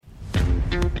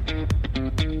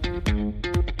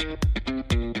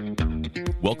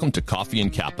Welcome to Coffee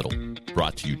and Capital,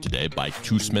 brought to you today by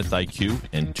Two Smith IQ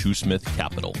and Two Smith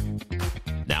Capital.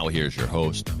 Now here's your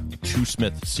host, Two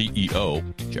Smith CEO,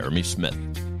 Jeremy Smith.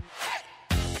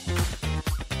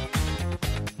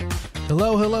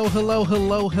 Hello,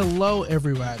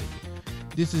 everybody.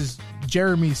 This is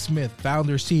Jeremy Smith,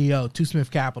 founder, CEO, Two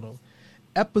Smith Capital.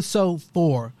 Episode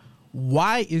 4,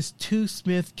 why is Two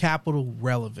Smith Capital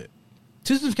relevant?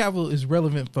 Two Smith Capital is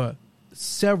relevant for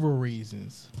several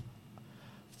reasons.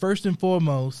 First and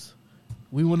foremost,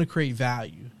 we want to create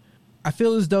value. I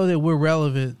feel as though that we're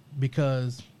relevant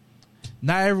because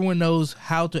not everyone knows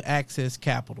how to access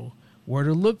capital, where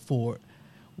to look for it,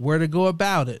 where to go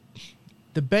about it.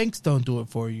 The banks don't do it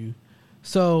for you.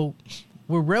 So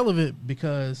we're relevant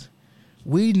because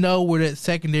we know where that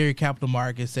secondary capital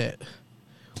market's at.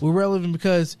 We're relevant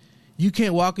because you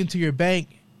can't walk into your bank,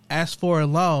 ask for a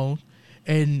loan,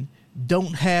 and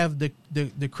don't have the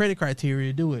credit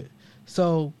criteria to do it.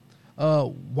 So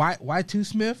why Two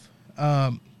Smith?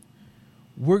 We're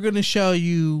going to show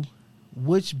you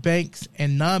which banks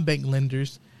and non-bank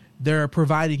lenders that are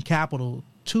providing capital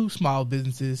to small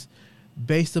businesses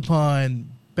based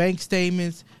upon bank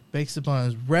statements, based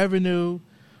upon revenue.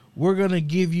 We're going to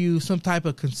give you some type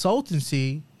of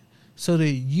consultancy so that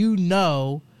you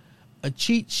know a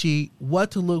cheat sheet,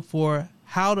 what to look for,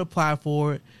 how to apply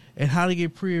for it, and how to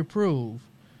get pre-approved.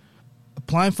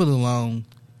 Applying for the loan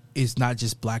is not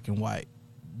just black and white.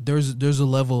 There's a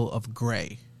level of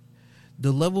gray.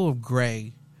 The level of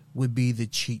gray would be the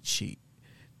cheat sheet.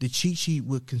 The cheat sheet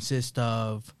would consist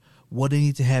of what I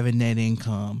need to have in net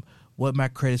income, what my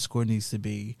credit score needs to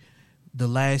be, the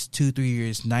last 2-3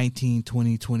 years, 19,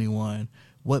 20, 21,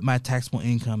 what my taxable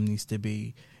income needs to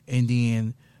be, and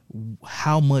then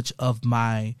how much of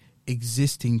my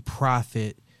existing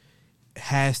profit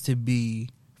has to be,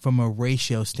 from a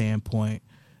ratio standpoint,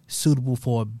 suitable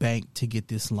for a bank to get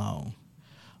this loan.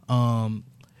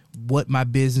 What my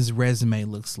business resume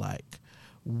looks like.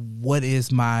 What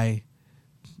is my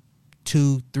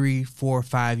 2, 3, 4,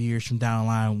 5 years from down the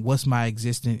line? What's my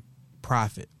existing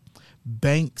profit?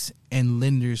 Banks and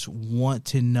lenders want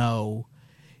to know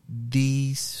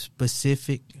these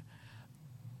specific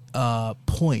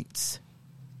points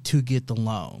to get the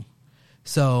loan.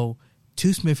 So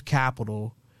Two Smith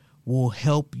Capital will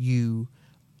help you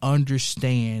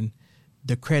understand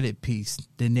the credit piece,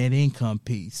 the net income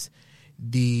piece,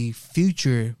 the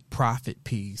future profit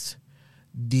piece,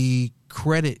 the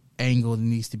credit angle that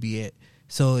needs to be at.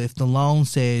 So if the loan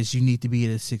says you need to be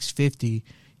at a 650,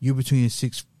 you're between a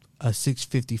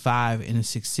 655 and a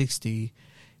 660,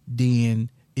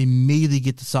 then immediately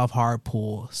get the soft hard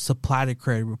pull, supply the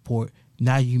credit report.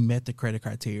 Now you met the credit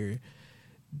criteria.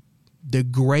 The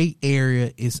gray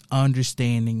area is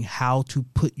understanding how to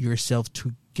put yourself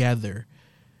together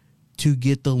to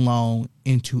get the loan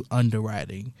into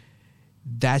underwriting.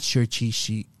 That's your cheat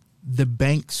sheet. The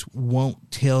banks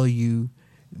won't tell you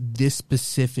this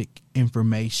specific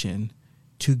information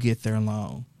to get their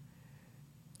loan.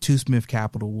 Two Smith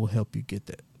Capital will help you get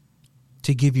that.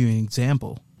 To give you an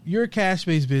example, you're a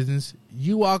cash-based business.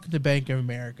 You walk into Bank of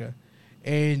America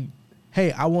and,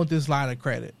 hey, I want this line of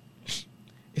credit.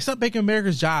 It's not Bank of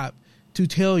America's job to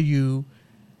tell you,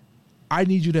 I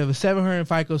need you to have a 700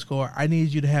 FICO score. I need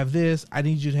you to have this. I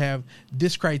need you to have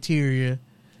this criteria.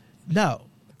 No,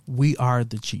 we are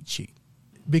the cheat sheet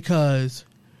because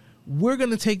we're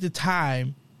going to take the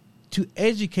time to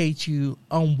educate you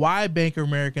on why Bank of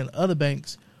America and other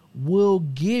banks will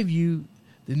give you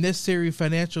the necessary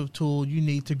financial tool you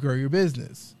need to grow your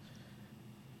business.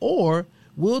 Or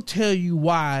we'll tell you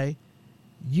why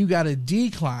you got a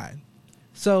decline.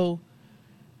 So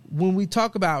when we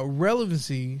talk about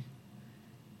relevancy,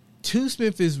 Two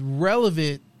Smith is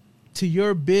relevant to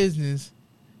your business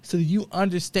so that you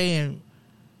understand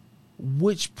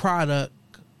which product,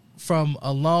 from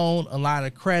a loan, a line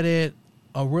of credit,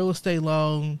 a real estate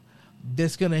loan,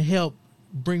 that's going to help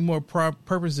bring more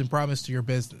purpose and promise to your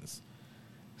business.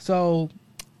 So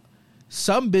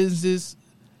some businesses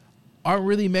aren't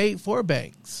really made for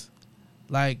banks,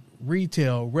 like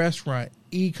retail, restaurant,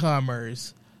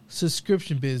 e-commerce,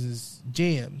 subscription business,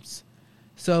 gyms.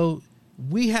 So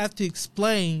we have to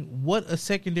explain what a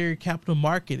secondary capital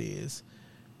market is,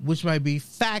 which might be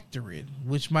factoring,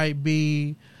 which might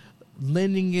be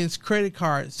lending against credit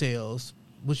card sales,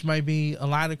 which might be a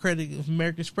line of credit of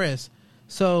American Express.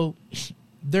 So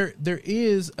there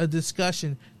is a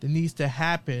discussion that needs to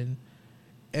happen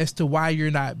as to why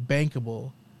you're not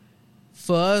bankable.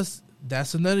 For us,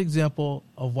 that's another example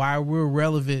of why we're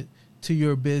relevant to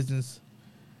your business.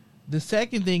 The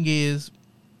second thing is,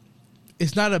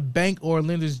 it's not a bank or a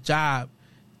lender's job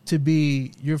to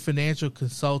be your financial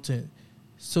consultant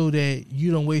so that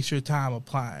you don't waste your time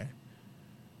applying.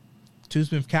 Two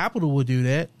Smith Capital will do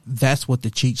that. That's what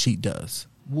the cheat sheet does.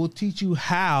 We'll teach you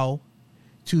how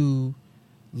to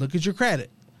look at your credit.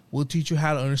 We'll teach you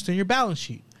how to understand your balance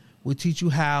sheet. We'll teach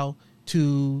you how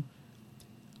to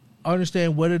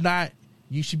understand whether or not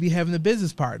you should be having a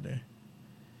business partner.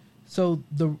 So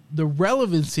the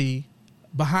relevancy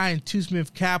behind Two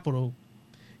Smith Capital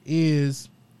is,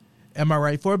 am I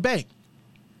right for a bank?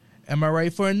 Am I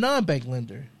right for a non-bank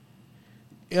lender?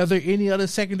 Are there any other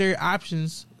secondary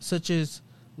options, such as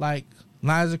like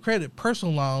lines of credit,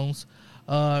 personal loans,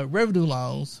 revenue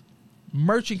loans,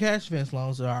 merchant cash advance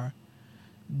loans are?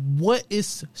 What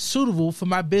is suitable for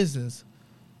my business?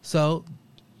 So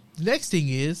the next thing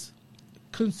is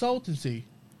consultancy.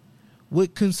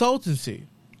 With consultancy,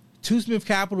 Two Smith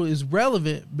Capital is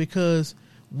relevant because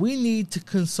we need to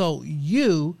consult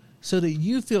you so that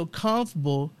you feel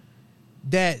comfortable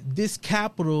that this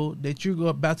capital that you're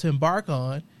about to embark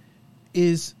on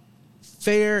is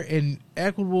fair and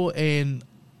equitable and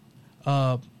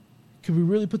can be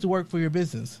really put to work for your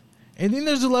business. And then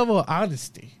there's a level of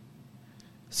honesty.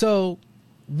 So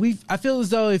I feel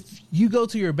as though if you go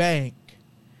to your bank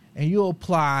and you'll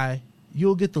apply,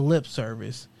 you'll get the lip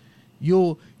service.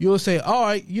 You'll say, all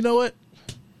right, you know what?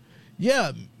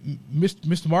 Yeah,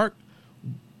 Mr. Mark,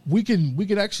 we can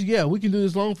actually, we can do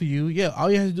this loan for you. Yeah,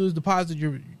 all you have to do is deposit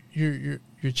your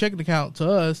checking account to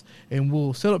us, and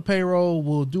we'll set up payroll.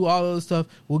 We'll do all other stuff.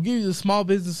 We'll give you the small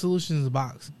business solutions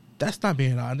box. That's not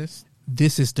being honest.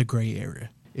 This is the gray area.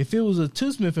 If it was a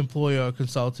Two Smith employee or a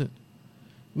consultant,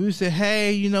 we would say,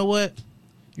 hey, you know what?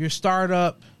 You're a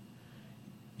startup.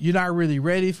 You're not really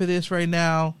ready for this right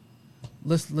now.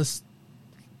 Let's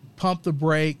pump the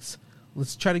brakes.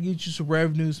 Let's try to get you some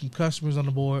revenue, some customers on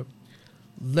the board.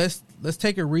 Let's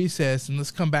take a recess and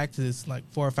let's come back to this in like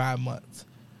 4 or 5 months.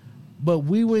 But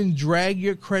we wouldn't drag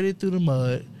your credit through the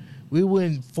mud. We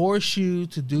wouldn't force you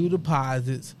to do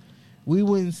deposits. We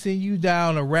wouldn't send you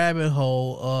down a rabbit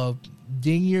hole of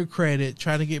ding your credit,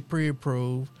 trying to get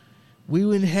pre-approved. We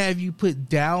wouldn't have you put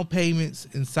down payments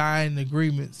and sign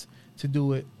agreements to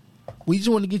do it. We just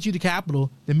want to get you the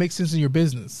capital that makes sense in your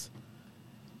business.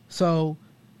 So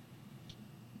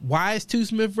why is Two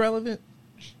Smith relevant?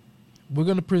 We're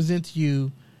going to present to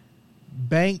you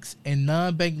banks and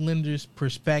non-bank lenders'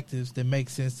 perspectives that make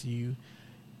sense to you,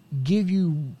 give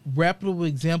you reputable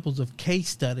examples of case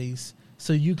studies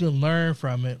so you can learn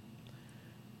from it,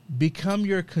 become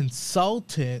your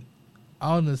consultant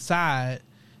on the side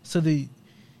so that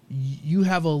you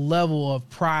have a level of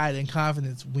pride and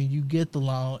confidence when you get the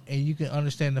loan and you can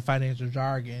understand the financial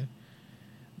jargon.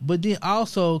 But then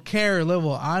also carry a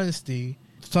level of honesty.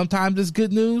 Sometimes it's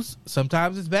good news.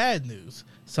 Sometimes it's bad news.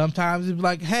 Sometimes it's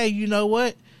like, hey, you know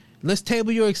what? Let's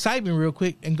table your excitement real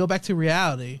quick and go back to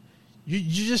reality.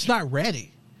 You're just not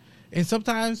ready. And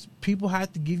sometimes people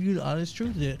have to give you the honest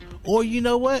truth there. Or you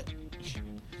know what?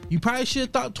 You probably should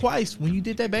have thought twice when you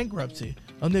did that bankruptcy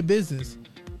on their business.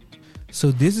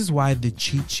 So this is why the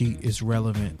cheat sheet is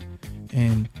relevant.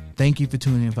 And thank you for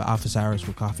tuning in for Office Hours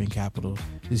with Coffee and Capital.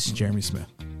 This is Jeremy Smith.